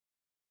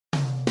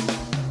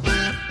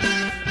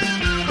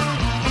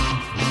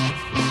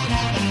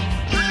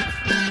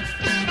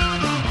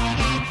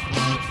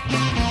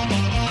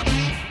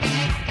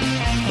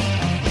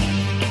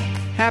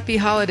Happy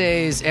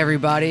holidays,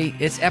 everybody.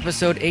 It's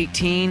episode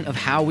 18 of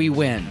How We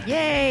Win.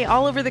 Yay!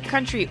 All over the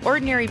country,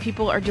 ordinary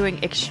people are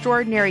doing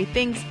extraordinary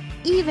things.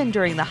 Even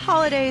during the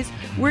holidays,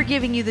 we're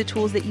giving you the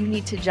tools that you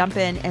need to jump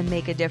in and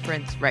make a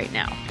difference right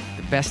now.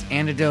 The best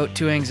antidote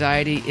to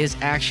anxiety is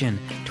action.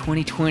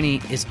 2020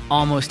 is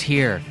almost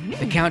here.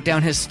 The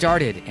countdown has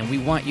started, and we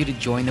want you to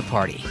join the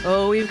party.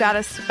 Oh, we've got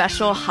a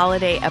special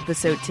holiday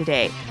episode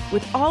today.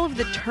 With all of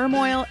the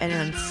turmoil and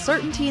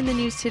uncertainty in the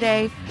news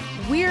today,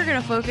 we're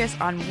going to focus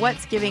on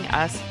what's giving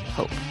us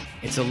hope.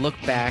 It's a look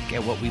back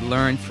at what we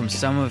learned from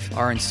some of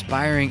our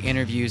inspiring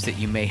interviews that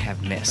you may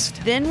have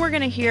missed. Then we're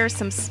going to hear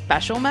some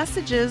special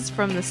messages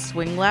from the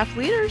Swing Left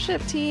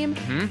leadership team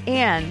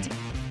and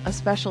a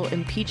special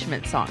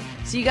impeachment song.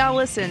 So you got to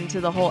listen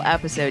to the whole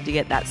episode to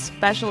get that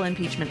special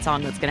impeachment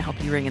song that's going to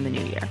help you ring in the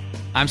new year.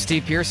 I'm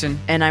Steve Pearson.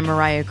 And I'm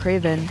Mariah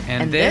Craven.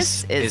 And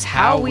this is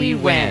How We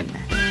Win.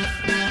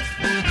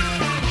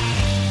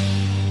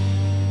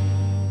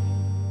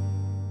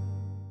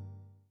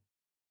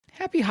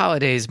 Happy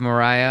holidays,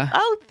 Mariah.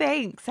 Oh,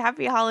 thanks.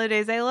 Happy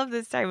holidays. I love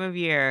this time of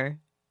year.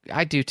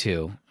 I do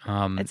too.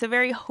 It's a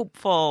very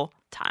hopeful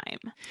time.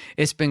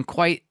 It's been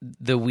quite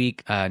the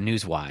week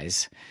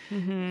news-wise.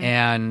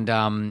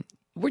 And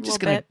we're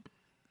just going to...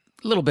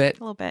 A little bit,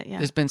 yeah.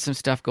 There's been some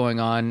stuff going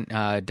on.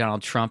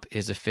 Donald Trump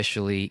is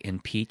officially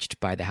impeached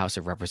by the House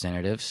of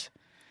Representatives.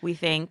 We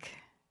think.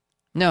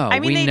 No,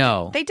 we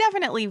know. They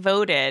definitely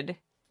voted.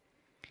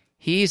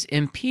 He's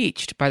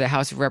impeached by the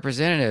House of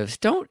Representatives.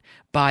 Don't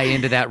buy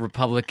into that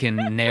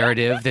Republican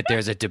narrative that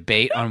there's a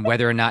debate on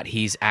whether or not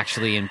he's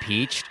actually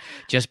impeached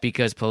just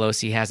because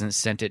Pelosi hasn't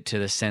sent it to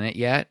the Senate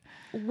yet.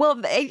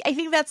 Well, I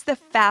think that's the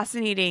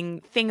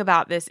fascinating thing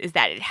about this is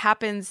that it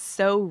happens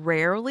so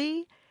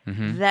rarely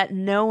that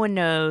no one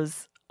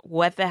knows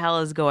what the hell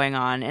is going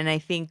on. And I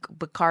think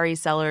Bakari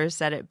Sellers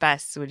said it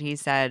best when he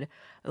said,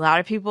 a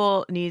lot of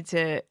people need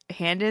to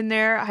hand in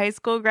their high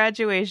school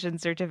graduation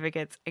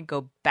certificates and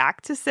go back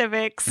to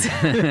civics.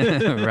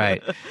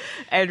 Right.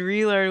 And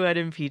relearn what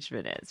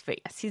impeachment is. But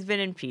yes, he's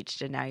been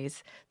impeached and now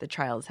the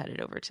trial is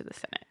headed over to the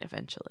Senate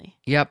eventually.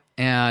 Yep.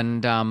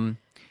 And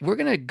we're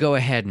going to go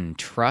ahead and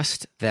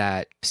trust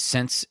that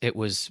since it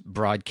was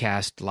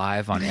broadcast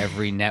live on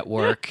every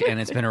network and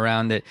it's been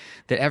around that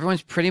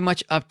everyone's pretty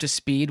much up to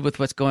speed with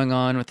what's going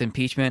on with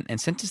impeachment.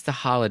 And since it's the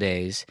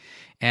holidays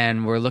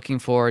and we're looking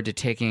forward to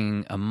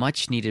taking a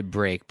much needed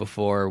break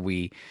before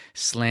we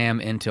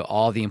slam into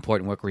all the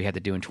important work we had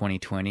to do in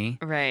 2020.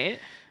 Right.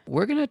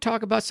 We're going to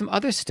talk about some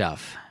other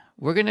stuff.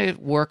 We're going to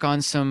work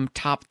on some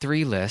top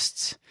 3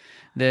 lists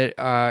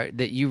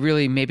that you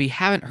really maybe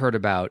haven't heard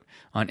about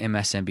on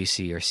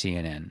MSNBC or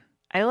CNN.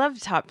 I love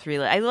top 3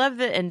 lists. I love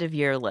the end of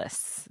year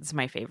lists. It's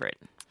my favorite.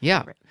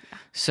 Yeah.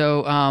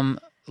 So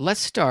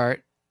let's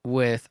start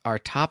with our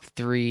top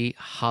 3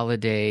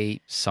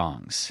 holiday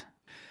songs.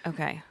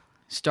 Okay.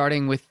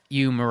 Starting with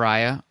you,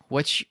 Mariah.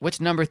 What's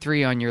number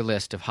 3 on your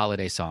list of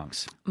holiday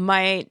songs?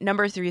 My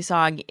number 3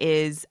 song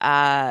is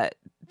the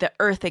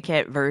Eartha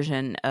Kitt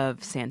version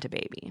of Santa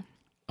Baby.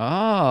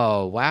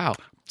 Oh, wow.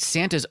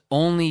 Santa's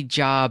only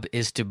job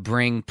is to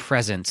bring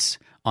presents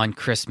on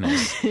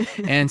Christmas.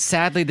 And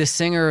sadly, the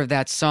singer of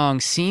that song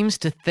seems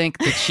to think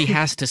that she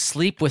has to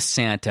sleep with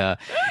Santa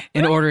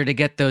in order to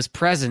get those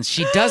presents.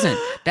 She doesn't.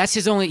 That's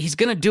he's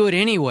going to do it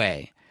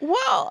anyway.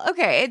 Well,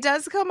 okay, it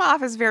does come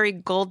off as very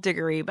gold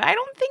diggery, but I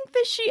don't think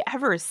that she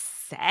ever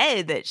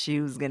said that she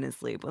was going to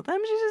sleep with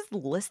him. She's just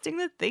listing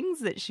the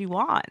things that she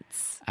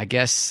wants. I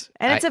guess.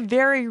 And it's a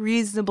very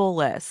reasonable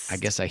list. I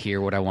guess I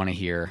hear what I want to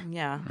hear.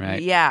 Yeah.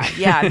 Right?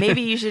 Yeah.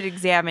 Maybe you should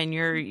examine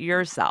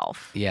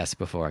yourself. Yes,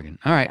 before I can.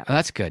 All right, well,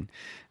 that's good.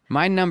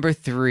 My number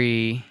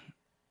 3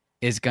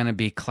 is going to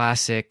be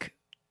classic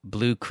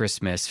Blue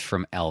Christmas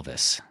from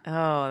Elvis.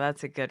 Oh,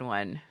 that's a good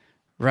one.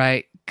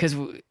 Right, because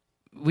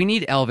we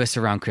need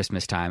Elvis around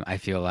Christmas time, I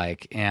feel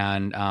like.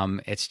 And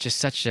it's just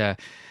such a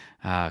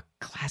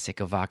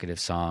classic, evocative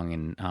song.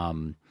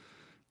 And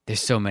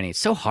there's so many. It's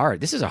so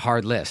hard. This is a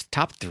hard list.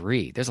 Top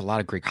 3. There's a lot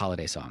of great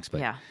holiday songs. But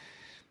yeah.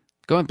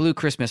 Going Blue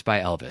Christmas by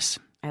Elvis.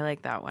 I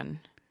like that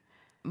one.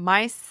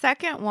 My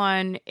second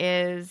one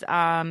is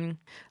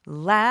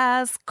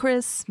Last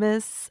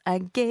Christmas I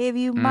Gave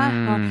You My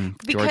Heart.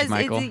 Because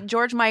it's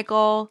George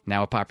Michael.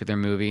 Now a popular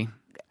movie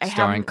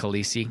starring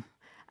Khaleesi.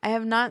 I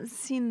have not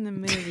seen the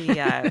movie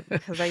yet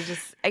because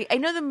I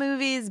know the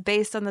movie is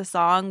based on the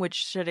song, which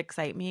should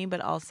excite me,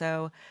 but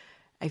also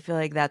I feel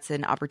like that's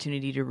an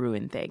opportunity to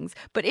ruin things.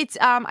 But it's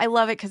I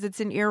love it because it's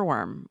an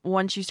earworm.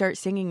 Once you start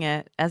singing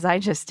it, as I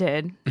just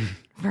did,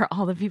 for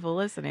all the people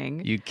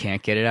listening, you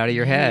can't get it out of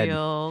your head.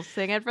 You'll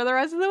sing it for the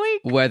rest of the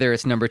week. Whether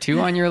it's number 2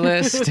 on your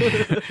list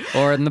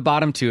or in the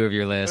bottom 2 of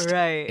your list,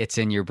 right? It's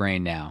in your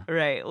brain now.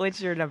 Right.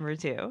 What's your number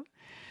 2?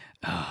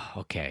 Oh,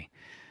 okay.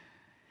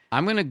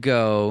 I'm gonna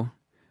go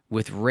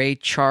with Ray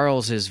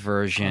Charles's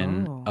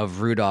version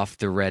of Rudolph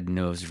the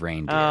Red-Nosed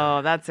Reindeer.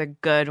 Oh, that's a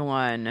good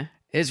one.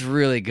 It's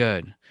really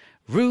good.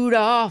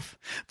 Rudolph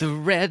the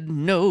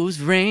Red-Nosed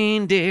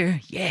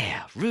Reindeer.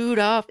 Yeah,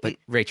 Rudolph. But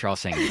Ray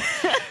Charles singing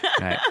it.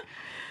 Right.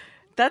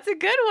 That's a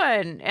good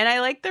one. And I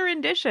like the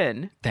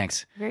rendition.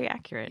 Thanks. Very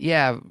accurate.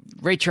 Yeah,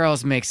 Ray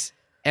Charles makes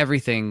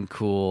everything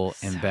cool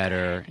and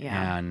better. good,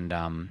 yeah.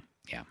 And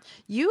yeah.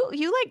 You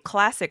like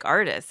classic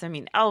artists. I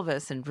mean,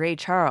 Elvis and Ray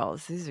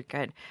Charles. These are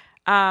good.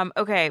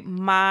 Okay,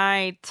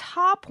 my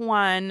top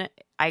one,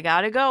 I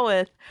gotta go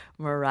with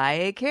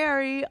Mariah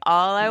Carey,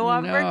 All I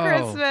Want for No.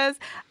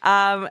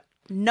 Christmas.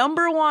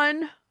 Number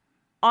one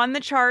on the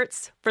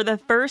charts for the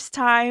first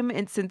time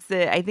and since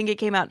I think it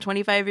came out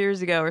 25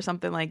 years ago or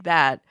something like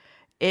that.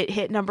 It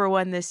hit number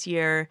one this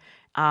year.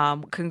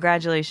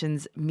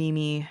 Congratulations,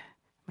 Mimi,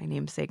 my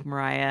namesake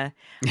Mariah.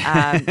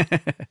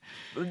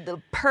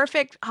 The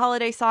perfect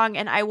holiday song,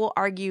 and I will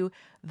argue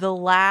the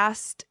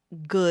last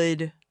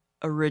good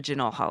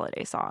original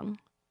holiday song.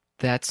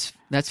 That's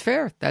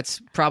fair.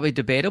 That's probably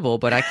debatable,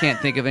 but I can't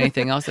think of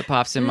anything else that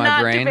pops in my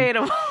Not brain.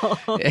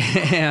 debatable.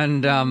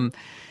 And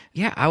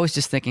yeah, I was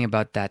just thinking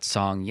about that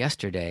song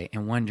yesterday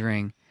and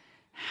wondering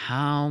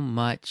how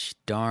much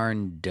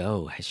darn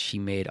dough has she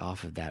made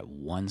off of that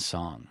one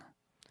song?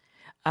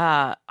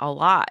 A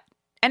lot.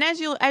 And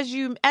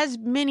as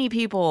many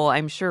people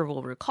I'm sure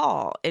will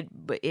recall,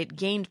 it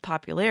gained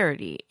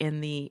popularity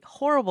in the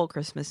horrible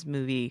Christmas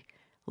movie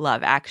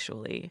Love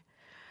Actually,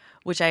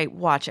 which I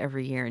watch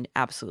every year and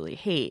absolutely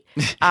hate.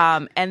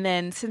 And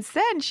then since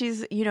then,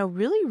 she's,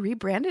 really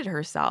rebranded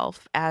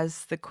herself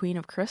as the Queen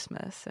of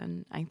Christmas.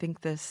 And I think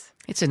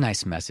It's a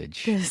nice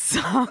message. this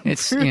song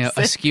It's, proves it.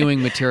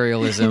 eschewing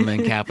materialism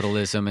and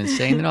capitalism and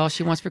saying that all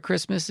she wants for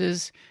Christmas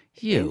is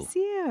you. It's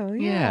you.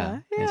 Yeah,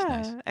 Yeah. that's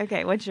nice.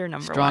 Okay, what's your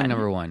number Strong one?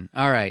 number one.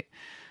 All right.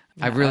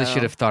 I really Uh-oh.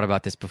 should have thought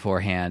about this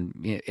beforehand.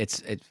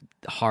 It's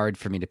hard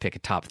for me to pick a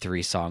top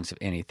 3 songs of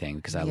anything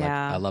because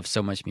Yeah. I love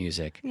so much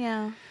music.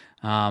 Yeah.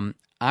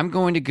 I'm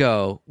going to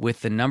go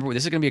with the number.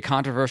 This is going to be a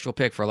controversial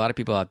pick for a lot of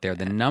people out there.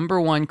 The number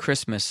one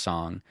Christmas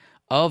song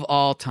of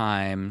all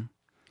time,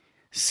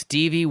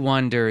 Stevie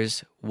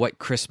Wonder's "What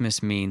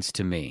Christmas Means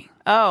to Me."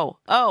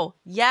 Oh,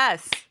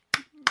 yes.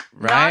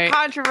 Right? Not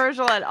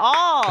controversial at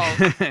all.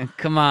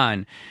 Come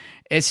on.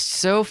 It's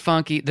so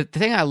funky. The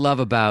thing I love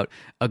about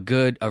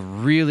a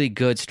really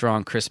good,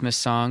 strong Christmas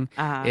song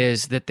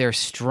is that they're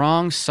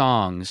strong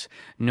songs,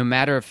 no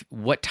matter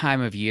what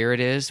time of year it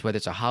is, whether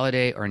it's a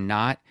holiday or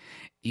not.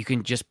 You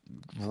can just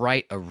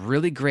write a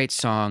really great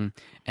song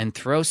and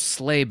throw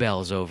sleigh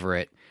bells over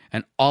it,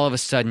 and all of a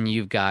sudden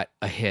you've got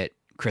a hit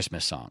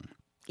Christmas song.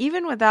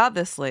 Even without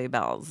the sleigh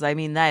bells, I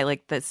mean, that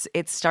like this,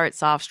 it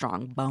starts off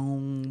strong.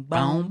 Boom,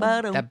 boom,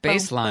 ba-dum, That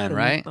bass boom, line, ba-dum,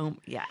 right? Boom.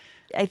 Yeah,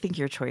 I think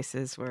your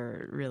choices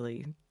were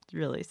really,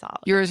 really solid.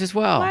 Yours as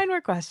well. Mine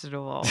were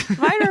questionable.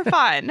 Mine were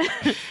fun.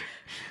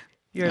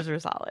 Yours were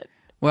solid.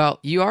 Well,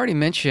 you already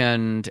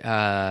mentioned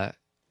a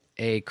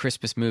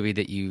Christmas movie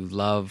that you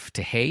love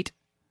to hate,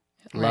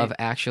 Love Right.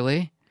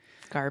 Actually.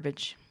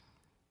 Garbage.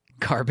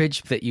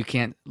 Garbage that you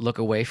can't look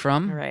away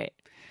from. Right.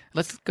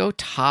 Let's go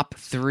top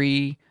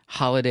 3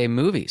 holiday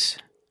movies.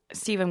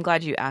 Steve, I'm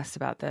glad you asked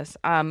about this.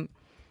 You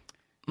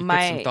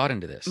put some thought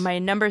into this. My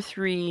number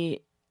 3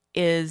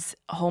 is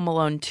Home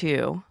Alone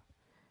 2.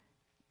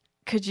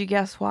 Could you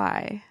guess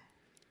why?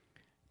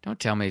 Don't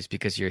tell me it's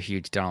because you're a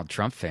huge Donald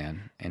Trump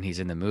fan and he's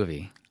in the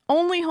movie.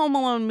 Only Home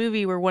Alone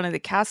movie where one of the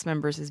cast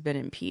members has been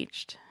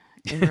impeached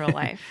in real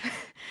life.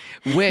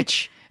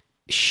 Which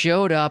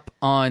showed up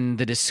on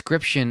the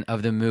description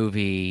of the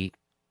movie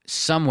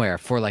somewhere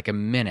for like a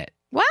minute.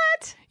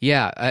 What?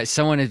 Yeah,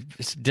 someone had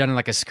done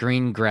like a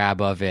screen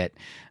grab of it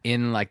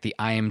in like the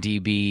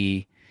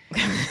IMDb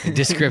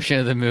description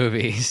of the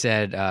movie.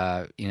 Said,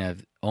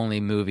 only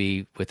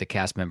movie with a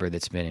cast member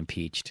that's been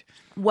impeached.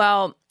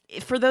 Well,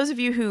 for those of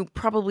you who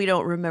probably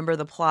don't remember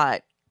the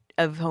plot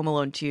of Home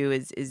Alone 2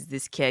 is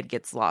this kid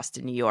gets lost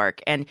in New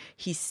York and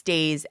he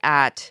stays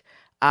at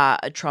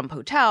a Trump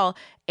hotel.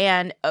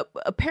 And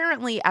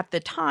apparently at the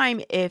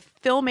time, if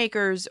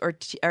filmmakers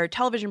or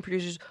television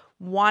producers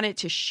wanted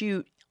to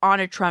shoot on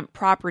a Trump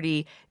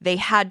property, they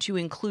had to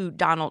include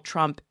Donald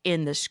Trump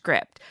in the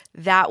script.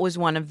 That was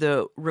one of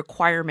the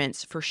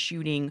requirements for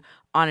shooting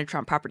on a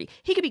Trump property.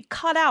 He could be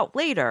cut out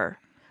later,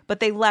 but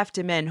they left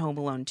him in Home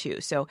Alone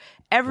 2. So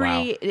in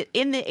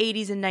the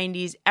 80s and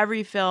 90s,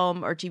 every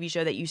film or TV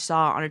show that you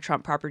saw on a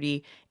Trump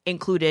property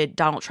included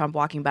Donald Trump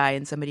walking by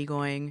and somebody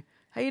going,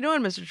 "How you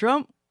doing, Mr.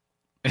 Trump?"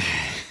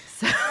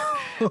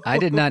 I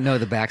did not know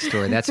the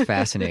backstory. That's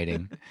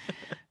fascinating.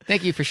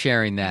 Thank you for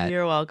sharing that.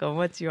 You're welcome.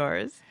 What's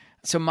yours?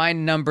 So my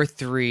number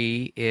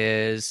 3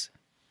 is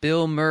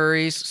Bill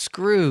Murray's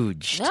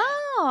Scrooge.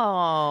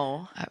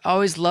 Oh, I've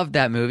always loved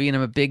that movie, and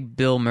I'm a big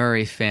Bill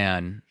Murray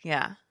fan.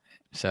 yeah.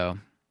 So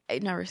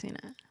I've never seen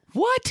it.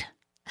 what?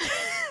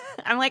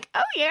 I'm like,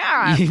 oh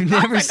yeah. You've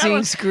That's never a good seen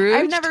one. Scrooged?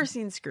 I've never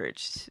seen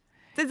Scrooge.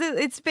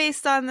 It's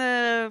based on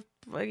the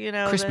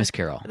Christmas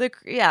Carol.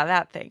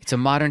 That thing. It's a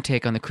modern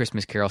take on the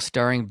Christmas Carol,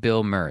 starring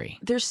Bill Murray.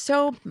 They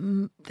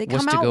come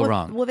What's to out go with,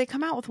 wrong? Well, they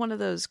come out with one of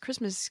those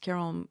Christmas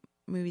Carol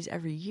movies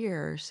every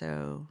year.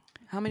 So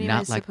How many am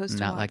I supposed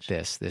to watch? Not like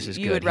this. This is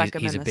You good. would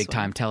recommend He's a this big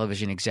time one.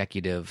 television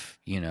executive,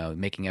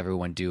 making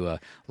everyone do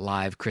a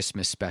live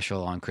Christmas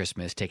special on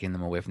Christmas, taking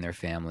them away from their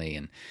family.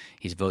 And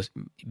he's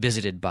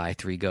visited by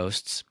 3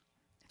 ghosts.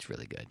 It's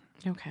really good.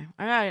 Okay.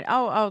 All right.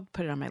 I'll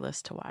put it on my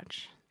list to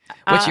watch.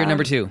 What's your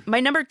number 2?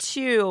 My number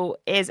 2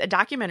 is a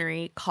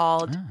documentary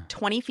called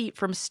 20 Feet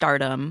from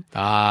Stardom,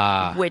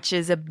 which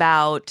is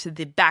about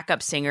the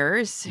backup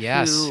singers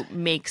who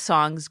make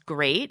songs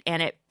great.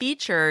 And it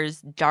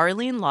features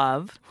Darlene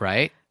Love.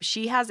 Right.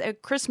 She has a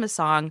Christmas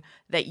song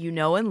that you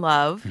know and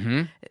love.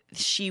 Mm-hmm.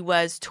 She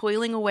was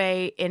toiling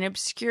away in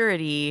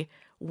obscurity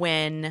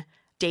when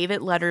David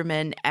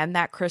Letterman and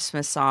that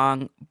Christmas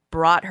song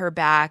brought her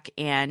back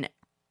and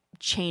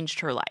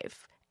changed her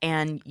life.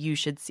 And you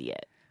should see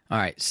it. All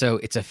right, so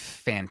it's a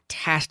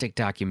fantastic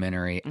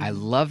documentary. I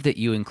love that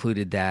you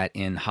included that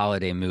in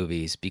holiday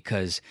movies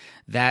because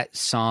that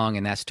song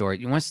and that story,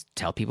 you want to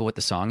tell people what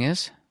the song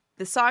is?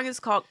 The song is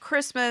called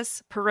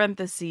Christmas,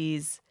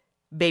 parentheses,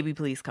 Baby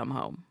Please Come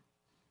Home.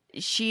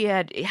 She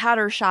had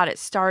her shot at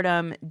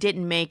stardom,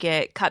 didn't make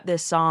it, cut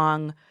this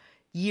song.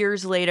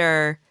 Years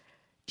later,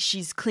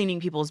 she's cleaning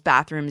people's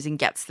bathrooms and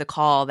gets the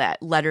call that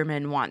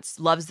Letterman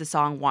loves the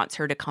song, wants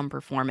her to come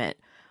perform it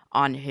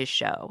on his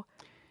show.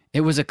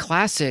 It was a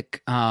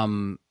classic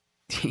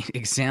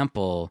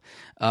example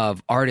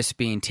of artists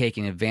being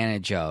taken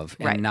advantage of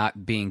and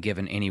not being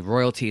given any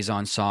royalties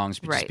on songs,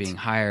 but just being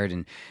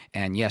hired.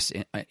 And yes,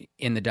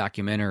 in the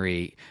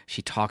documentary,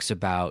 she talks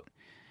about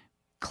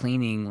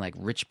cleaning like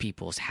rich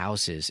people's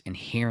houses and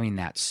hearing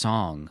that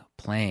song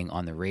playing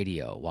on the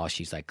radio while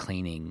she's like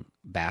cleaning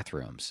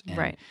bathrooms.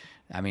 And,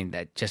 I mean,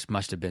 that just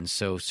must have been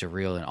so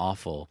surreal and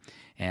awful.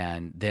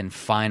 And then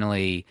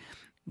finally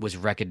was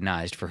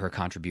recognized for her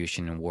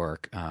contribution and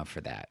work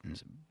for that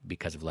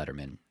because of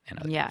Letterman and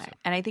others. Yeah, so.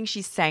 And I think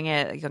she sang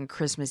it like on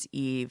Christmas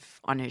Eve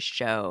on his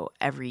show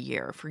every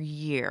year for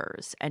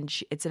years. And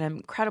it's an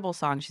incredible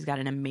song. She's got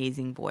an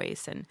amazing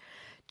voice and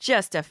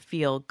just a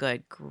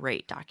feel-good,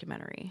 great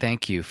documentary.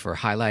 Thank you for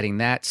highlighting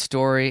that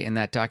story and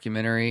that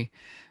documentary.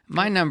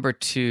 My number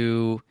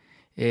 2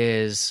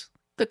 is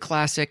the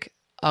classic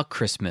A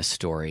Christmas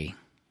Story.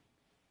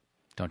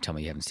 Don't tell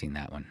me you haven't seen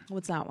that one.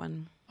 What's that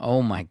one?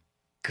 Oh, my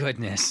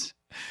goodness.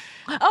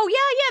 Oh,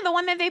 yeah, the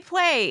one that they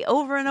play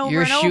over and over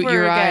You're and shoot over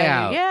your again. eye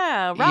out.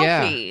 Yeah,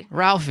 Ralphie. Yeah,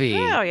 Ralphie.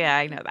 Oh, yeah,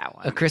 I know that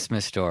one. A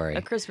Christmas Story.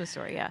 A Christmas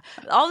Story, yeah.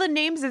 All the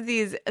names of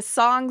these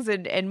songs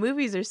and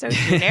movies are so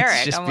generic.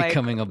 It's just I'm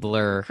becoming a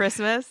blur.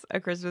 Christmas, A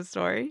Christmas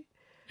Story.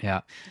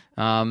 Yeah.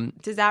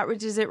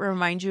 Does it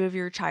remind you of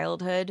your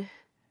childhood?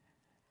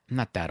 I'm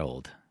not that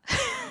old.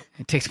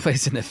 It takes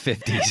place in the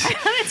 50s.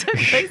 It took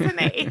place in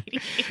the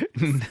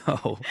 80s.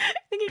 No. I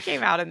think it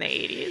came out in the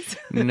 80s.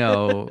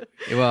 No.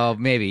 Well,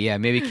 maybe. Yeah,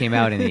 maybe it came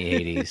out in the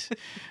 80s.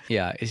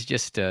 Yeah, it's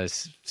just a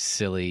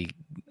silly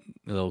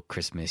little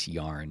Christmas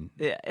yarn.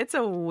 Yeah, it's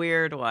a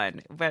weird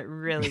one, but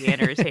really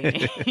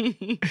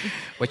entertaining.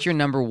 What's your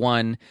number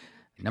one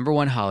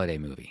holiday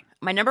movie?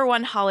 My number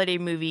 1 holiday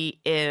movie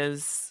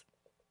is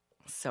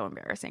so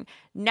embarrassing.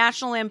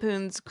 National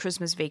Lampoon's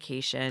Christmas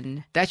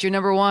Vacation. That's your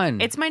number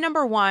 1. It's my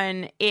number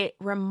 1. It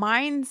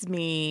reminds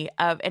me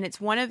of, and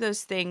it's one of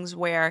those things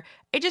where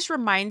it just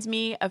reminds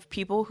me of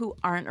people who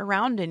aren't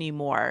around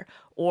anymore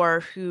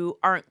or who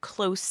aren't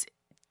close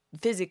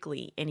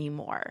physically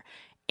anymore.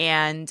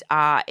 And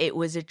it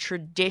was a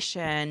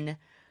tradition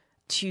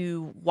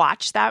to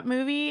watch that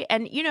movie.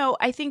 And,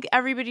 I think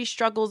everybody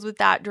struggles with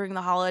that during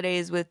the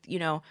holidays with,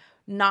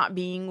 not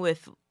being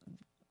with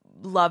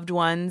loved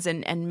ones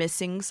and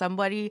missing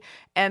somebody.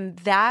 And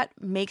that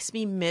makes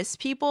me miss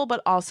people, but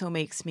also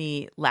makes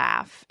me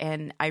laugh.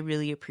 And I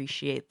really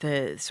appreciate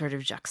the sort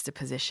of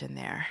juxtaposition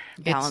there.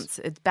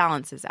 It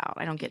balances out.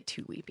 I don't get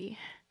too weepy.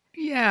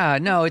 Yeah,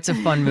 no, it's a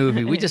fun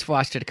movie. We just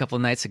watched it a couple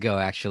of nights ago,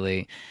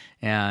 actually.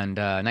 And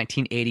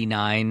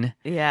 1989.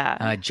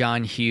 Yeah.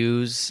 John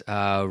Hughes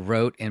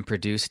wrote and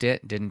produced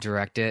it, didn't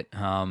direct it.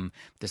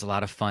 There's a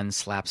lot of fun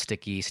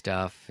slapsticky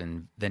stuff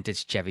and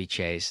vintage Chevy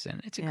Chase,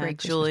 and it's a great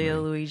Christmas Julia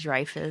movie.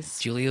 Louis-Dreyfus.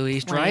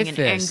 Julia playing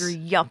Louis-Dreyfus. an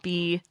angry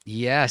yuppie.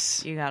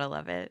 Yes. You gotta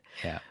love it.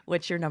 Yeah.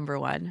 What's your number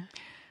 1?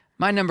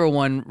 My number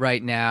 1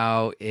 right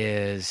now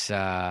is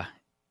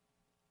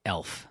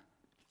Elf.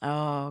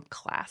 Oh,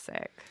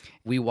 classic.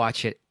 We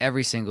watch it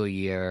every single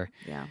year.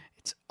 Yeah.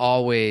 It's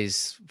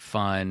always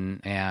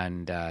fun,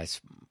 and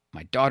it's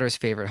my daughter's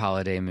favorite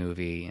holiday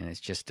movie, and it's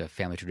just a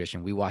family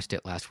tradition. We watched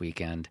it last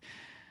weekend.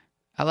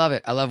 I love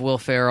it. I love Will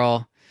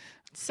Ferrell.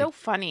 So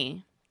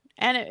funny.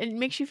 And it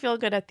makes you feel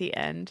good at the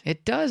end.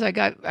 It does. I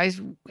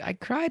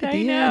cried at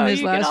the know. end this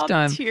You last get all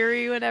time.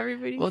 teary when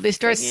everybody's Well, they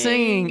start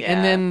singing, yeah.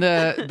 and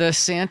then the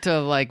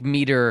Santa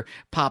meter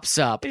pops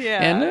up,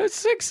 Yeah. and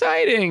it's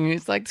exciting.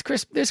 It's like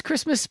there's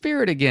Christmas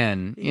spirit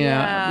again. You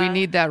know, we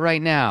need that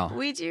right now.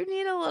 We do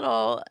need a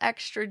little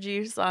extra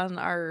juice on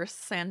our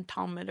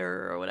Santometer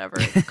or whatever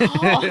it's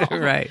called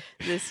Right.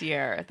 this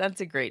year.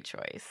 That's a great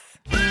choice.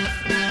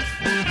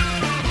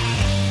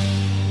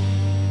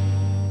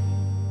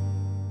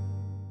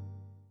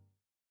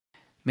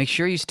 Make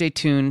sure you stay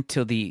tuned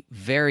till the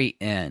very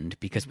end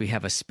because we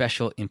have a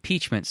special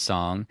impeachment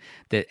song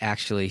that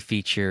actually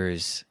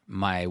features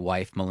my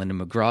wife, Melinda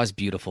McGraw's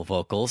beautiful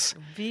vocals.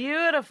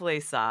 Beautifully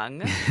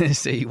sung.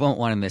 So you won't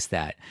want to miss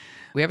that.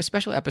 We have a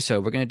special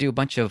episode. We're going to do a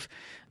bunch of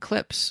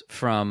clips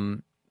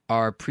from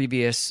our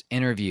previous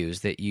interviews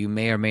that you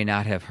may or may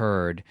not have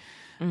heard.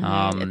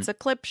 It's a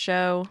clip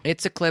show.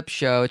 It's a clip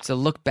show. It's a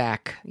look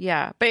back.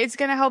 Yeah, but it's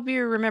going to help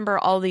you remember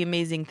all the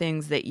amazing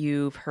things that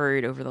you've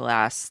heard over the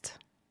last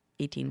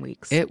 18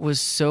 weeks. It was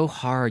so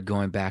hard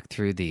going back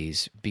through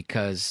these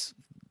because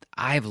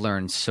I've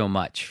learned so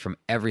much from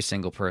every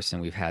single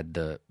person we've had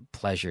the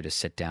pleasure to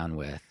sit down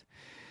with.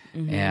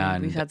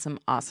 And we've had some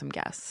awesome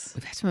guests.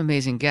 We've had some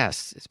amazing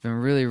guests. It's been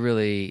really,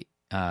 really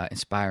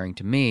inspiring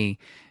to me.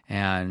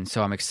 And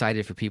so I'm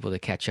excited for people to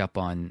catch up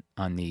on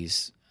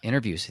these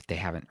interviews if they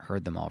haven't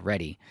heard them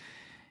already.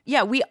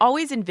 Yeah, we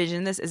always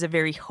envision this as a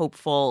very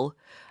hopeful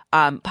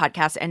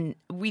podcast, and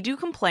we do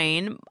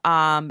complain,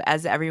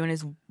 as everyone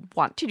is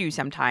want to do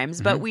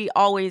sometimes, but we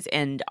always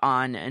end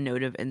on a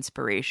note of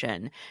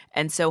inspiration.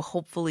 And so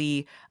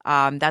hopefully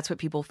that's what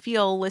people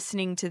feel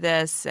listening to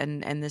this,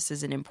 and this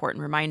is an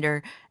important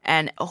reminder.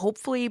 And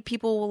hopefully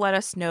people will let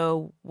us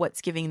know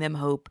what's giving them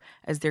hope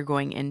as they're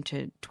going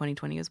into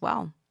 2020 as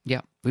well.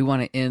 Yeah, we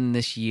want to end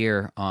this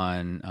year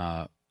on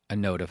a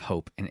note of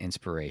hope and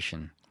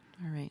inspiration.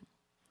 All right.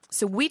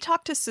 So we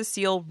talked to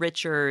Cecile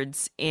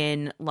Richards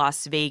in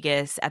Las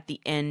Vegas at the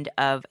end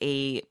of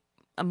a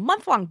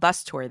month-long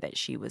bus tour that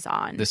she was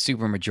on. The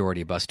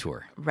Supermajority bus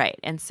tour. Right.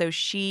 And so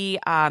she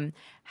I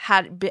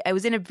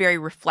was in a very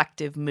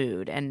reflective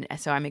mood. And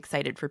so I'm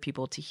excited for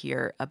people to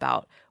hear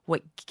about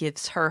what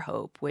gives her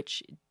hope,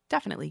 which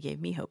definitely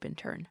gave me hope in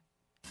turn.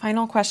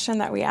 Final question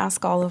that we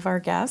ask all of our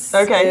guests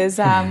is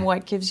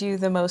what gives you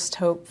the most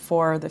hope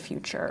for the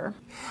future?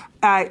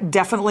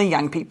 Definitely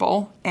young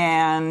people.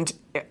 And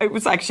it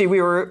was actually, we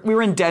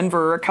were in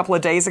Denver a couple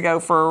of days ago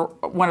for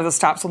one of the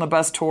stops on the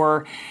bus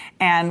tour,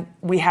 and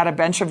we had a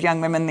bunch of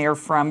young women there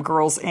from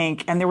Girls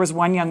Inc. And there was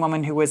one young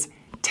woman who was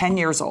 10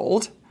 years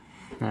old,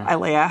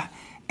 Ilea,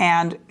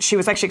 and she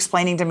was actually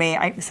explaining to me,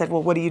 I said,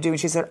 well, what do you do? And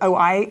she said,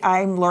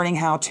 I'm learning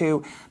how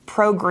to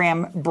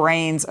program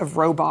brains of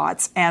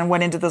robots, and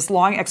went into this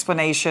long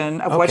explanation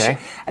of what she,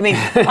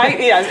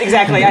 yeah,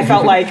 exactly. I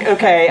felt like,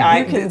 okay,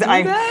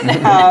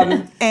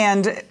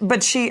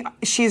 but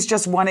she's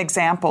just one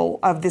example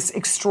of this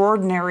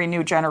extraordinary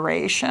new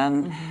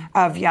generation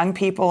of young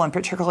people, and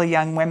particularly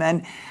young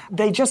women.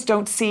 They just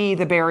don't see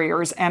the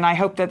barriers, and I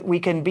hope that we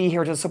can be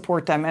here to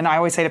support them. And I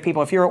always say to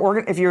people, if you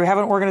have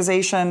an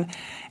organization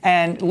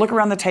and look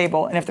around the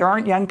table, and if there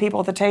aren't young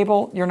people at the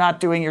table, you're not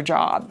doing your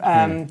job.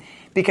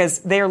 Because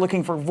they are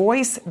looking for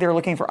voice, they're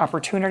looking for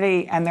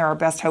opportunity, and they're our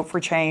best hope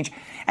for change.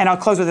 And I'll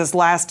close with this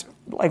last,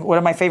 one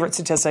of my favorite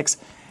statistics.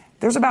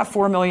 There's about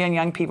 4 million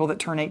young people that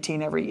turn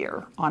 18 every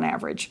year on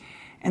average.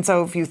 And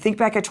so if you think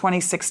back at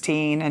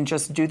 2016 and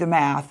just do the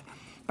math,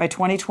 by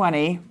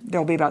 2020,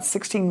 there'll be about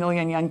 16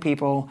 million young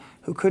people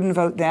who couldn't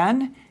vote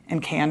then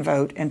and can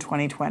vote in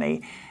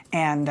 2020.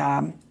 And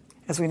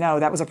as we know,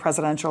 that was a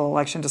presidential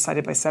election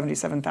decided by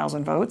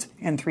 77,000 votes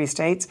in 3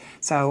 states.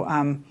 So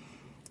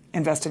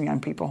invest in young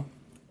people.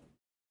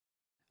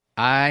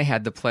 I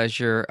had the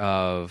pleasure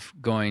of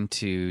going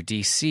to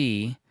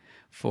D.C.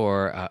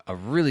 for a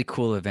really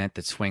cool event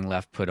that Swing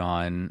Left put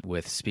on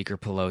with Speaker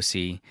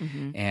Pelosi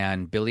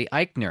and Billy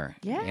Eichner.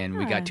 Yeah. And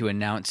we got to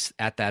announce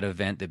at that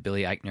event that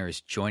Billy Eichner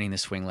is joining the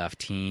Swing Left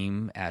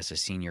team as a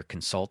senior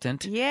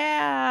consultant.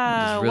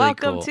 Yeah. Really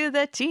Welcome cool. to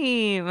the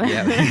team.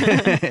 Yeah,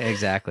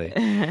 exactly.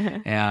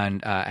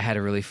 And I had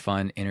a really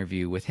fun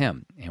interview with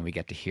him, and we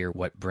get to hear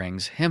what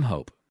brings him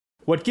hope.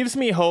 What gives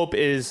me hope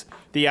is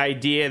the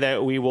idea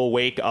that we will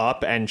wake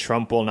up and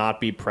Trump will not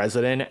be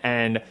president,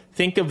 and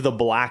think of the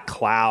black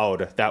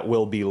cloud that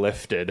will be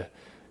lifted,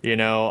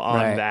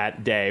 on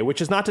that day,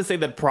 which is not to say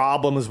that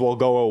problems will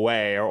go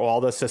away or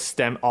all the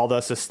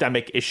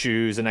systemic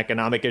issues and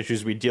economic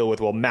issues we deal with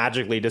will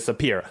magically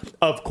disappear.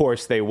 Of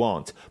course they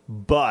won't.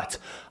 But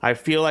I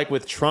feel like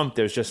with Trump,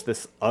 there's just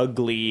this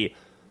ugly,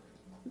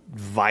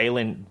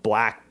 violent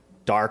black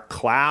dark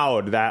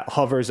cloud that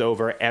hovers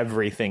over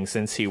everything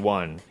since he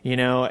won.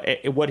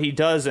 What he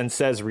does and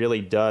says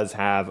really does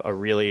have a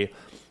really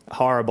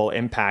horrible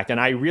impact. And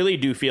I really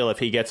do feel if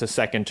he gets a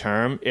second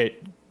term,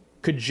 it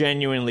could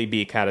genuinely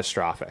be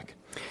catastrophic.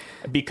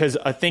 Because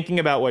thinking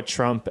about what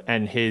Trump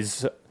and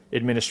his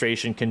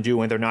administration can do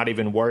when they're not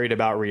even worried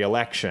about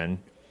re-election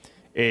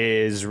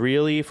is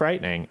really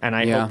frightening. And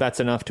I hope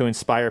that's enough to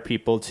inspire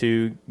people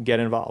to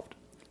get involved.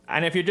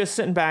 And if you're just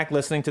sitting back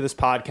listening to this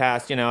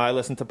podcast, I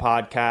listen to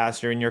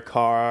podcasts, you're in your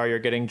car, you're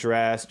getting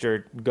dressed,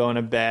 you're going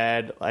to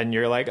bed, and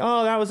you're like,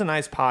 oh, that was a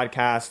nice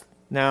podcast.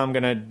 Now I'm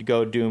going to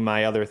go do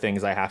my other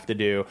things I have to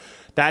do.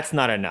 That's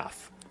not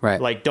enough. Right.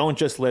 Like, don't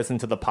just listen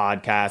to the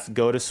podcast.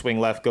 Go to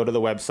Swing Left, go to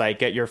the website,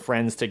 get your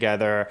friends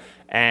together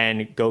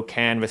and go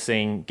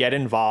canvassing. Get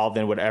involved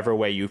in whatever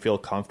way you feel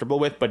comfortable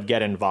with, but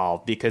get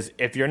involved. Because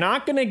if you're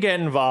not going to get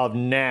involved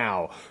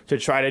now to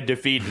try to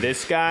defeat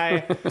this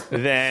guy,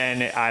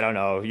 then, I don't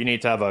know, you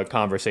need to have a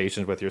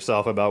conversation with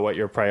yourself about what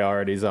your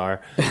priorities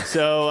are.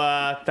 So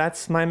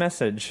that's my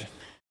message.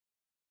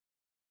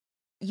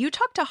 You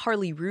talked to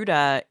Harley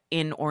Ruda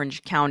in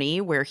Orange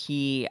County, where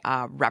he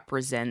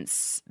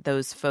represents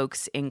those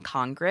folks in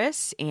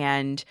Congress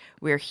and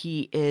where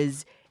he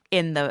is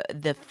in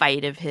the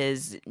fight of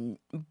his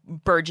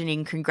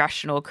burgeoning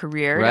congressional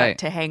career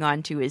to hang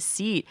on to his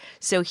seat.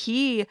 So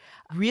he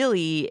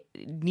really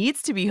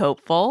needs to be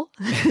hopeful.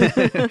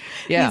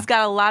 He's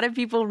got a lot of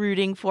people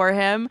rooting for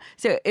him.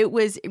 So it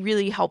was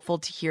really helpful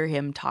to hear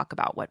him talk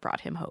about what brought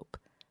him hope.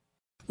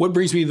 What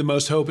brings me the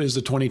most hope is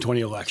the 2020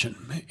 election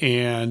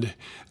and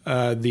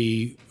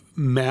the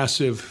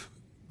massive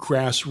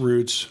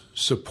grassroots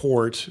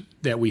support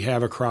that we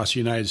have across the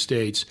United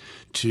States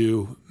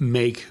to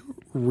make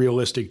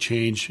realistic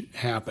change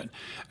happen.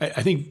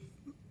 I think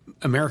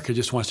America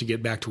just wants to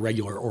get back to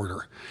regular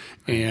order.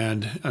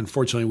 And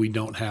unfortunately, we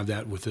don't have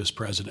that with this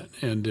president.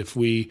 And if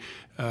we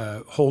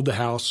hold the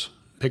House,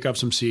 pick up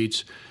some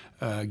seats,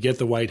 get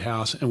the White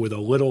House, and with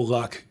a little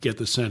luck, get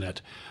the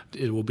Senate,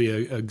 it will be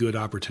a good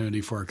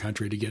opportunity for our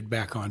country to get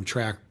back on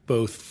track,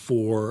 both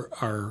for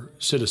our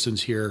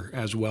citizens here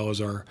as well as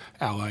our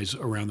allies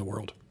around the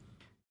world.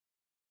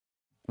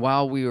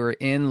 While we were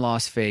in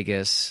Las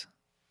Vegas,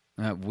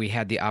 we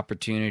had the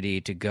opportunity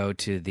to go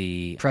to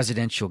the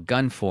Presidential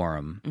Gun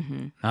Forum.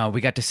 Mm-hmm.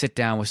 We got to sit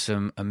down with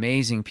some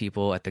amazing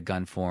people at the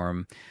Gun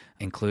Forum,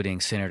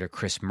 including Senator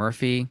Chris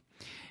Murphy.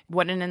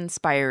 What an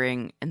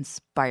inspiring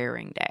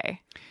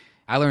day.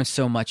 I learned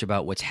so much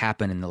about what's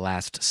happened in the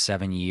last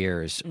 7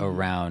 years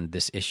around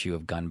this issue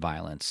of gun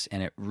violence,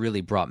 and it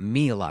really brought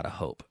me a lot of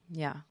hope.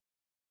 Yeah.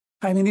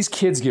 I mean, these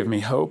kids give me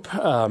hope.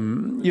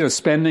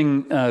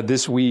 Spending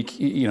this week,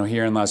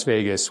 here in Las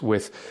Vegas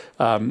with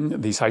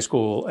these high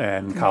school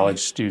and college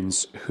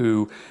students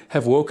who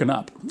have woken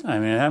up. I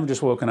mean, they haven't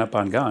just woken up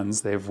on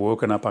guns. They've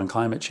woken up on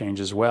climate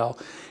change as well.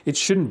 It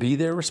shouldn't be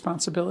their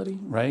responsibility,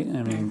 right?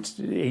 I mean,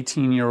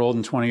 18-year-old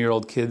and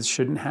 20-year-old kids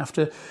shouldn't have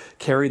to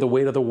carry the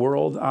weight of the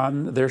world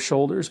on their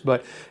shoulders.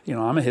 But,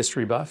 I'm a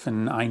history buff,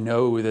 and I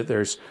know that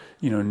there's,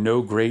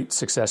 no great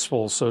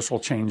successful social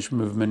change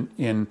movement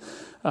in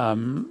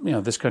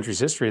this country's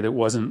history that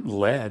wasn't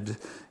led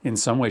in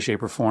some way,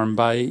 shape, or form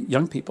by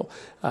young people.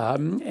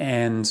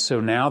 And so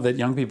now that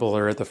young people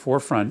are at the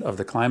forefront of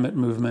the climate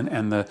movement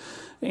and the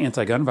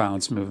anti-gun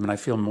violence movement, I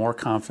feel more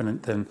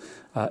confident than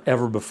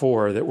ever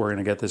before that we're going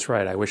to get this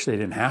right. I wish they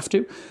didn't have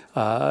to,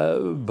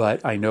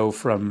 but I know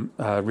from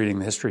reading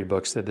the history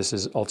books that this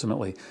is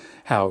ultimately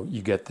how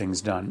you get things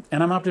done.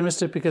 And I'm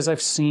optimistic because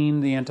I've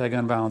seen the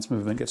anti-gun violence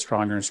movement get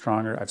stronger and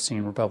stronger. I've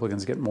seen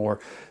Republicans get more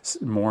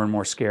and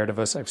more scared of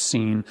us. I've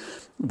seen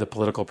the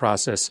political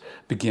process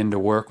begin to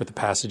work with the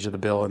passage of the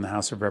bill in the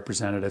House of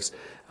Representatives.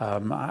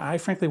 I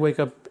frankly wake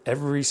up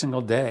every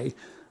single day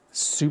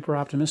super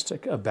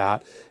optimistic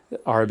about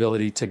our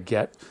ability to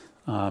get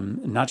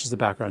not just the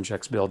background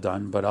checks bill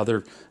done, but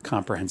other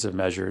comprehensive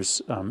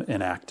measures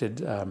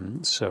enacted.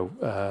 So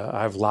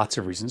I have lots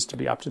of reasons to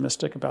be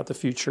optimistic about the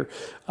future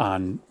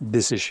on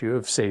this issue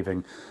of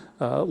saving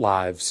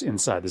lives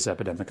inside this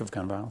epidemic of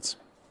gun violence.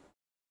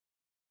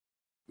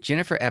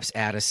 Jennifer Epps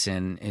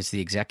Addison is the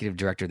executive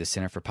director of the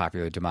Center for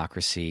Popular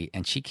Democracy,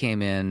 and she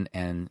came in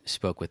and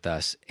spoke with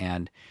us.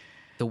 And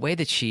the way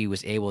that she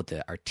was able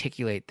to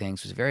articulate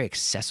things was very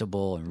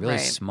accessible and really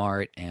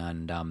smart.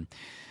 And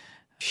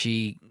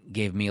she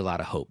gave me a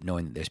lot of hope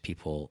knowing that there's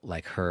people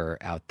like her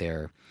out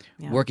there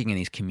working in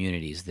these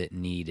communities that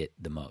need it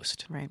the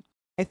most. Right.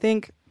 I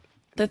think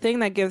the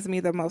thing that gives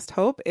me the most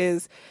hope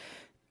is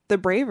the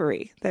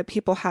bravery that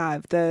people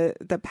have,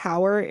 the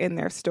power in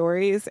their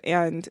stories,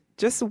 and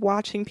just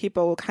watching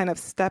people kind of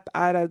step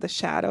out of the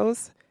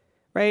shadows,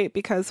 right?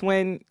 Because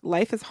when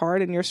life is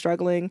hard and you're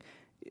struggling,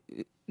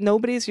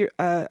 nobody's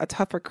a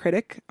tougher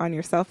critic on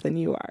yourself than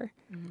you are.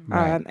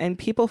 Right. And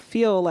people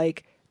feel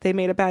like they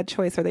made a bad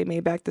choice or they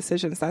made bad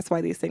decisions. That's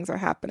why these things are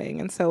happening.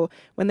 And so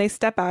when they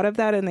step out of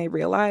that and they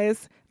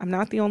realize, I'm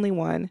not the only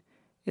one,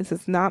 this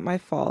is not my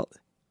fault,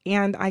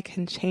 and I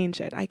can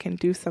change it. I can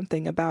do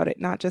something about it,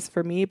 not just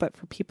for me, but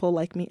for people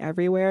like me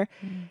everywhere.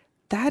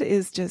 That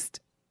is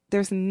just,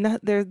 there's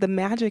the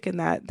magic in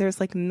that. There's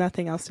like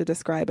nothing else to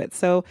describe it.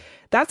 So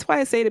that's why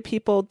I say to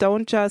people,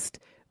 don't just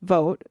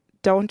vote.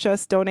 Don't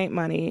just donate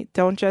money.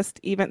 Don't just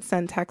even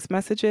send text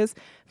messages.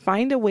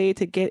 Find a way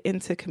to get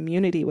into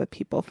community with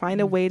people. Find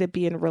a way to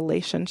be in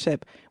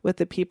relationship with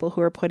the people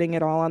who are putting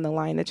it all on the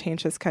line to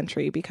change this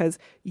country, because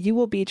you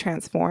will be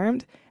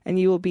transformed and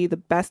you will be the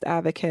best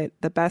advocate,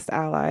 the best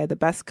ally, the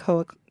best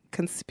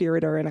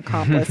co-conspirator and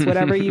accomplice,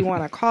 whatever you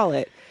want to call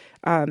it,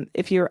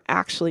 if you're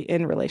actually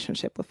in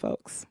relationship with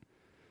folks.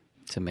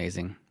 It's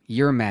amazing.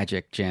 You're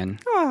magic,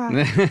 Jen.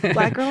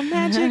 Black girl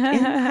magic in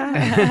the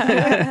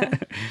house.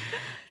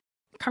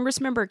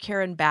 Congressmember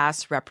Karen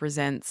Bass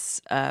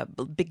represents a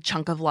big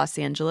chunk of Los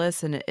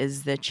Angeles and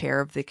is the chair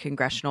of the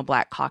Congressional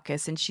Black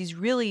Caucus. And she's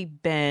really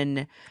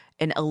been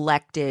an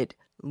elected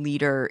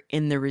leader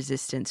in the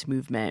resistance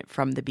movement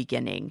from the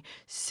beginning.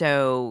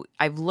 So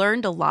I've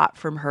learned a lot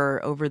from her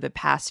over the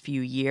past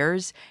few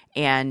years,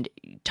 and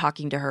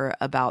talking to her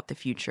about the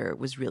future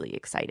was really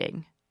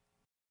exciting.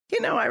 You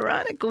know,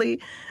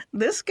 ironically,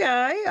 this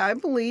guy, I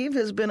believe,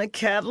 has been a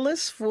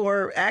catalyst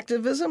for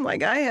activism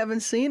like I haven't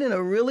seen in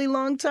a really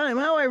long time.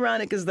 How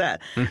ironic is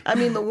that? I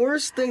mean, the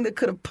worst thing that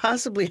could have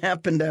possibly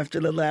happened after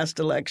the last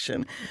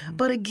election.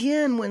 But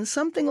again, when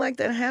something like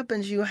that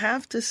happens, you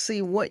have to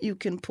see what you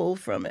can pull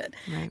from it.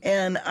 Right.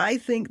 And I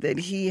think that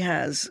he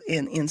has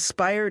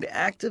inspired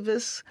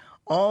activists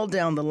all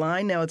down the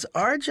line. Now, it's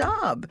our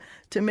job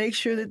to make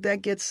sure that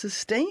that gets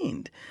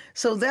sustained.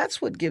 So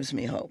that's what gives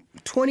me hope.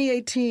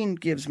 2018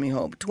 gives me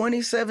hope.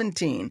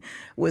 2017,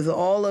 with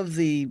all of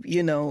the,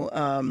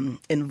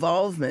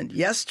 involvement,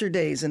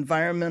 yesterday's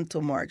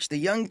environmental march, the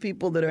young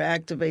people that are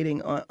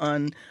activating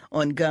on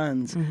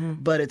guns. Mm-hmm.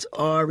 But it's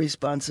our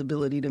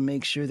responsibility to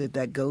make sure that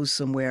that goes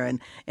somewhere.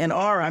 And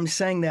I'm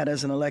saying that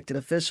as an elected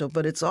official,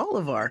 but it's all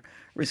of our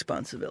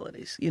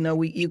responsibilities.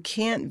 You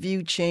can't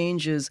view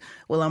change as,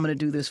 well, I'm going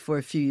to do this for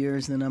a few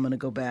years and then I'm going to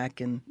go back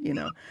and,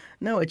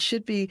 No, it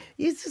should be.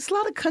 It's a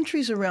lot of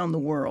countries around the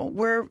world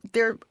where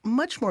they're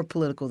much more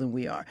political than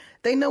we are.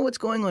 They know what's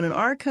going on in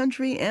our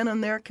country and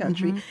in their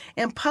country,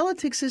 and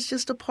politics is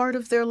just a part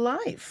of their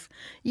life.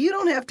 You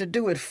don't have to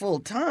do it full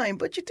time,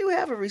 but you do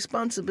have a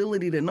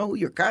responsibility to know who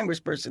your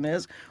congressperson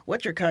is,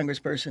 what your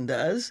congressperson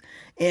does,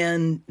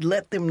 and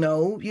let them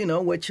know,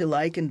 what you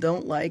like and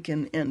don't like,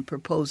 and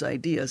propose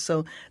ideas.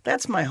 So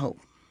that's my hope.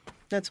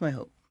 That's my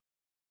hope.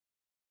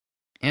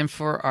 And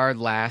for our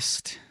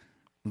last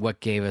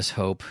What Gave Us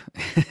Hope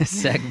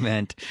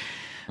segment,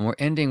 we're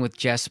ending with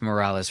Jess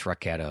Morales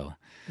Roquetto,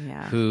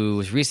 who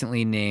was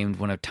recently named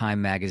one of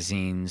Time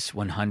Magazine's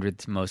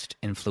 100 most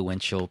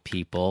influential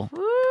people.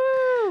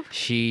 Woo!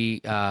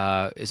 She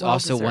is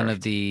also one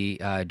of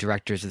the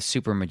directors of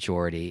the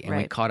Supermajority, and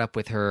we caught up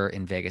with her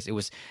in Vegas. It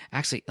was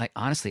actually,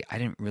 honestly, I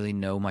didn't really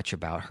know much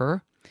about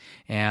her.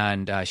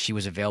 And she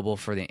was available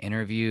for the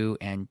interview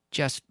and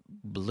just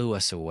blew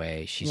us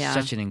away. She's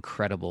such an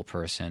incredible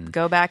person.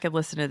 Go back and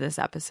listen to this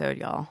episode,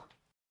 y'all.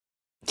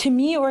 To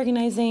me,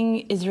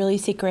 organizing is really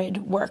sacred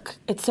work.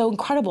 It's so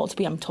incredible to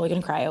be, I'm totally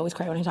going to cry. I always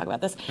cry when I talk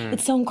about this.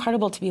 It's so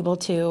incredible to be able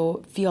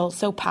to feel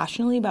so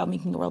passionately about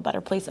making the world a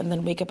better place and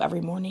then wake up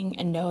every morning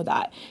and know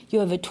that you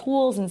have the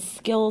tools and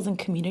skills and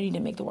community to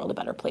make the world a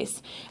better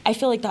place. I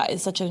feel like that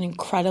is such an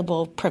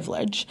incredible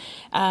privilege.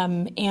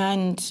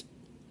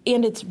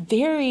 And it's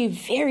very,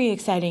 very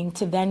exciting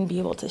to then be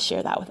able to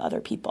share that with other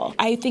people.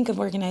 I think of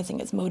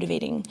organizing as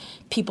motivating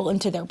people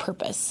into their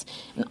purpose.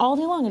 And all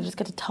day long, I just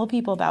get to tell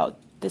people about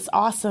this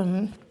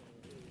awesome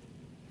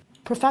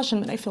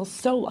profession that I feel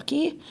so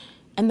lucky,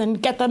 and then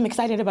get them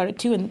excited about it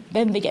too, and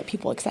then they get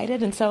people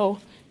excited. And so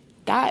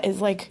that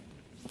is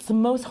it's the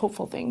most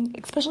hopeful thing,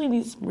 especially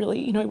these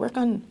really, I work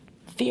on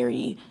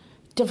very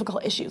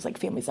difficult issues like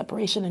family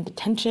separation and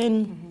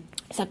detention,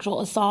 sexual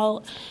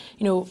assault,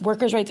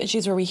 workers' rights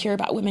issues where we hear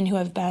about women who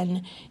have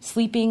been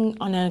sleeping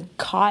on a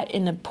cot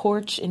in a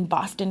porch in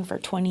Boston for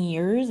 20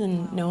 years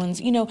and no one's,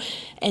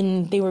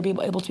 and they were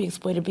able to be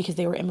exploited because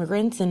they were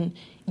immigrants. And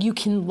you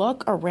can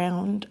look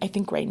around, I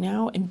think, right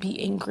now and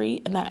be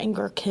angry, and that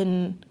anger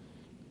can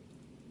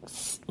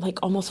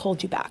almost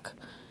hold you back.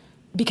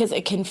 Because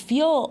it can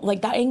feel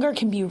like that anger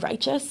can be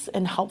righteous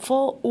and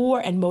helpful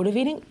and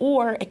motivating,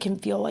 or it can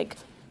feel like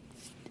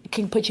it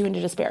can put you into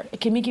despair.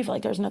 It can make you feel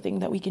like there's nothing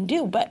that we can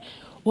do. But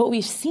what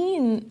we've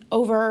seen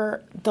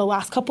over the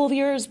last couple of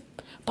years,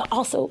 but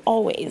also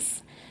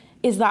always,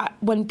 is that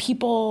when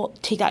people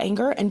take that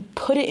anger and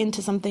put it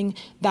into something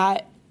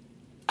that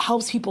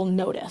helps people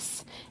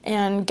notice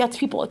and gets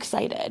people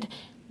excited,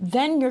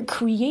 then you're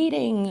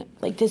creating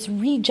this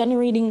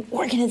regenerating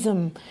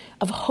organism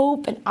of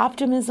hope and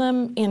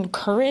optimism and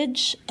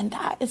courage. And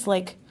that is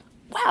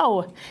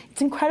wow,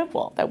 it's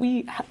incredible that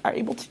we are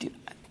able to do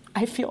that.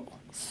 I feel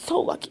so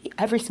lucky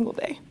every single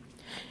day.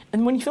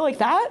 And when you feel like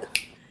that,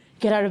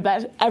 get out of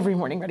bed every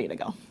morning ready to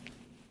go.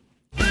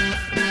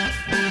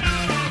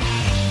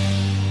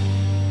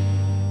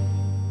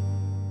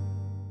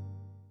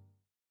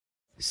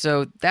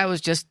 So that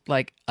was just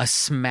a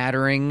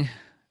smattering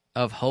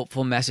of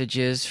hopeful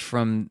messages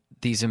from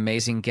these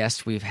amazing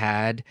guests we've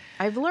had.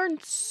 I've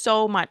learned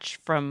so much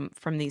from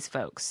these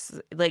folks.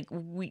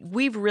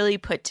 We've really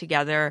put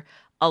together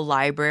a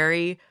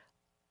library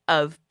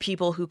of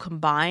people who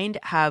combined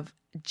have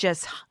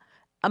just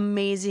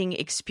amazing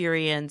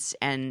experience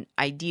and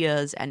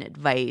ideas and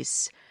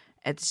advice.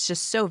 It's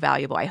just so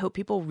valuable. I hope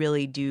people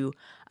really do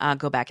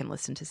go back and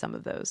listen to some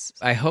of those.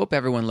 I hope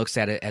everyone looks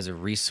at it as a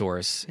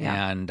resource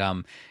and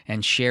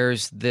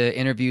shares the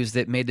interviews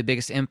that made the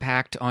biggest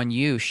impact on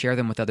you. Share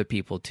them with other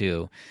people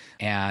too.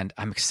 And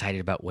I'm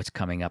excited about what's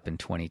coming up in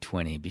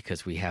 2020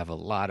 because we have a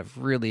lot of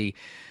really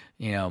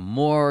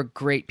more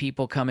great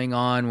people coming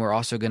on. We're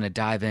also going to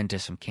dive into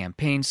some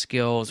campaign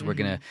skills. We're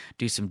going to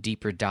do some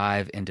deeper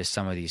dive into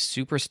some of these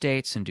super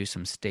states and do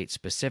some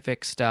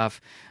state-specific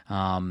stuff.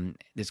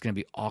 There's going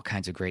to be all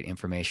kinds of great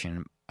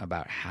information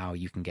about how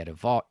you can get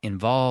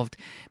involved,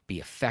 be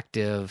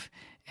effective,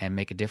 and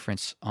make a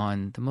difference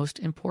on the most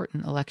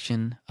important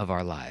election of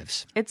our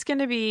lives. It's going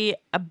to be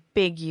a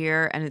big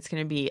year, and it's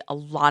going to be a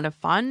lot of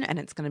fun, and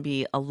it's going to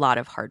be a lot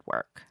of hard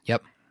work.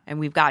 Yep. And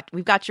we've got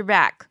your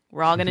back.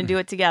 We're all going to do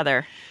it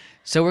together.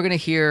 So we're going to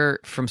hear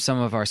from some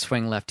of our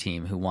Swing Left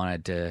team who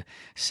wanted to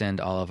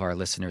send all of our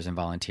listeners and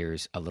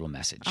volunteers a little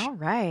message. All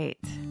right.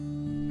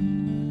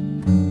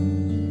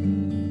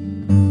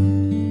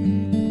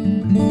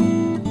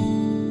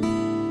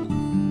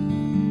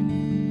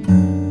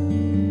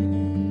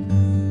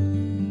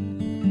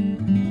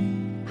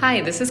 Hi,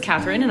 this is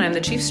Catherine, and I'm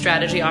the Chief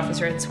Strategy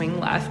Officer at Swing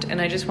Left,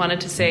 and I just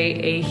wanted to say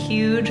a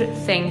huge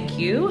thank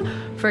you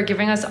for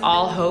giving us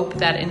all hope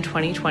that in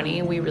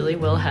 2020 we really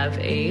will have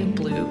a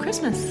blue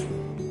Christmas.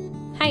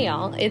 Hi,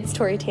 y'all. It's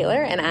Tori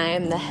Taylor, and I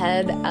am the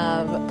head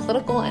of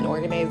political and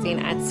organizing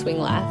at Swing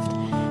Left.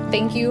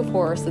 Thank you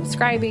for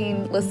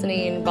subscribing,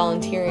 listening,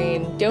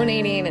 volunteering,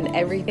 donating, and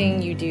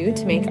everything you do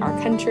to make our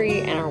country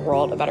and our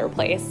world a better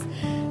place.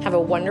 Have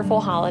a wonderful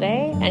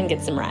holiday and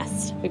get some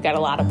rest. We've got a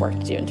lot of work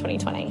to do in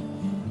 2020.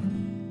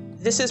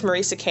 This is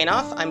Marisa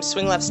Kanoff. I'm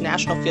Swing Left's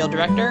National Field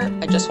Director.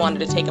 I just wanted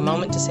to take a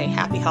moment to say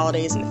happy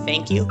holidays and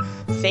thank you.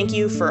 Thank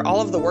you for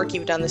all of the work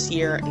you've done this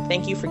year, and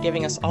thank you for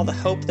giving us all the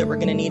hope that we're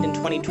going to need in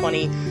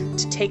 2020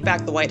 to take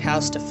back the White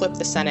House, to flip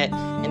the Senate,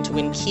 and to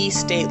win key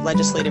state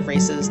legislative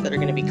races that are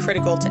going to be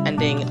critical to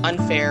ending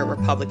unfair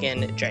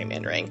Republican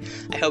gerrymandering.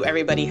 I hope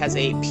everybody has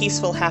a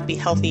peaceful, happy,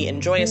 healthy,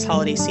 and joyous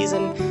holiday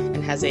season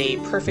and has a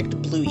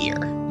perfect blue year.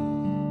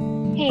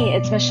 Hey,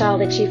 it's Michelle,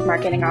 the Chief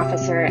Marketing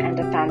Officer and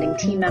a founding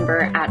team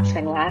member at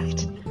Swing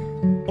Left.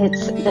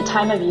 It's the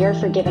time of year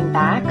for giving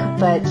back,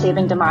 but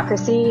saving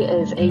democracy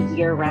is a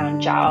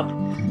year-round job.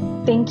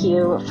 Thank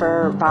you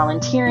for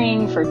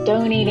volunteering, for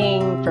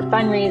donating, for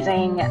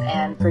fundraising,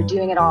 and for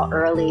doing it all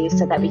early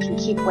so that we can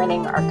keep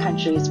winning our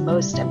country's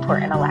most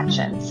important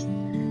elections.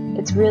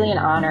 It's really an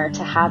honor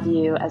to have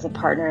you as a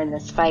partner in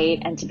this fight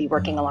and to be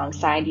working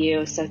alongside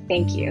you. So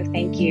thank you,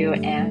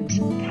 and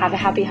have a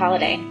happy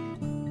holiday.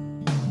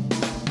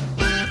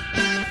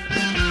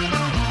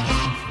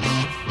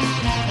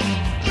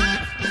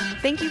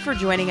 Thank you for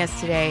joining us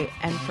today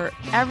and for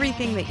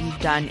everything that you've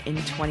done in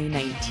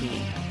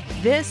 2019.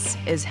 This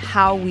is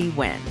how we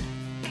win.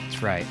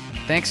 That's right.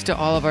 Thanks to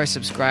all of our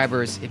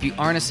subscribers. If you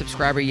aren't a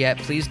subscriber yet,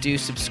 please do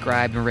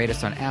subscribe and rate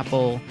us on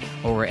Apple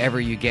or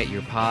wherever you get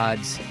your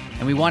pods.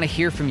 And we want to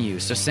hear from you,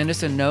 so send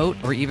us a note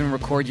or even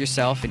record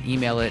yourself and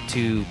email it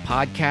to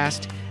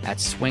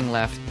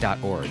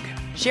podcast@swingleft.org.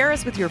 Share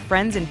us with your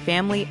friends and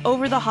family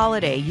over the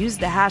holiday. Use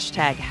the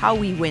hashtag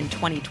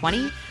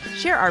HowWeWin2020.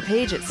 Share our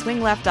page at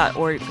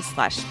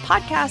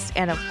swingleft.org/podcast.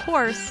 And of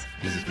course,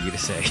 easy for you to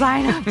say,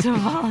 sign up to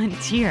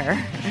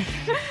volunteer.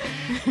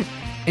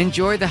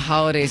 Enjoy the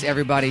holidays,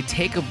 everybody.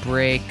 Take a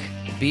break.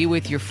 Be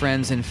with your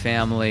friends and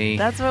family.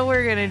 That's what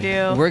we're going to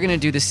do. We're going to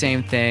do the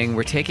same thing.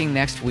 We're taking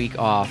next week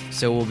off,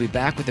 so we'll be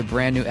back with a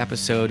brand new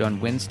episode on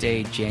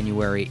Wednesday,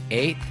 January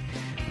 8th.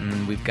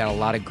 We've got a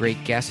lot of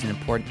great guests and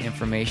important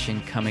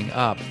information coming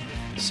up.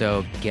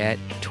 So get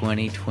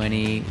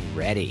 2020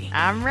 ready.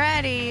 I'm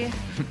ready.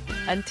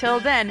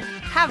 Until then,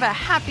 have a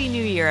happy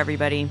new year,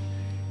 everybody.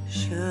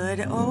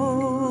 Should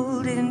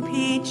old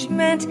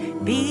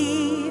impeachment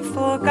be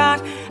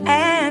forgot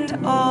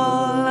and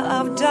all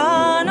of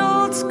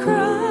Donald's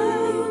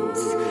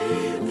crimes,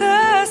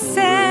 the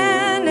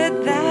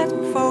Senate that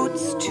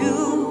votes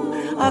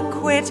to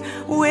acquit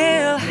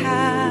will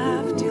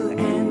have to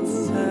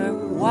answer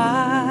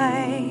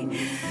why.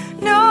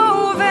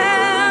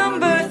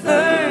 November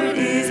 3rd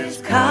is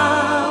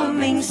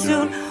coming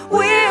soon.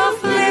 We'll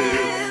flip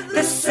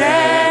the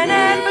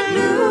Senate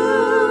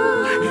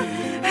blue,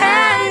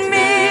 and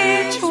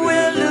Mitch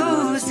will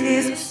lose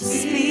his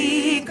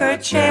speaker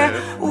chair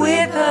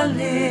with a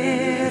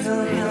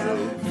little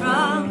help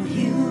from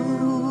you.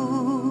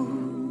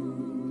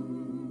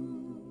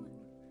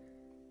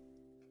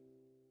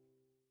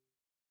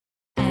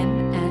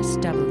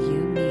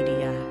 NSW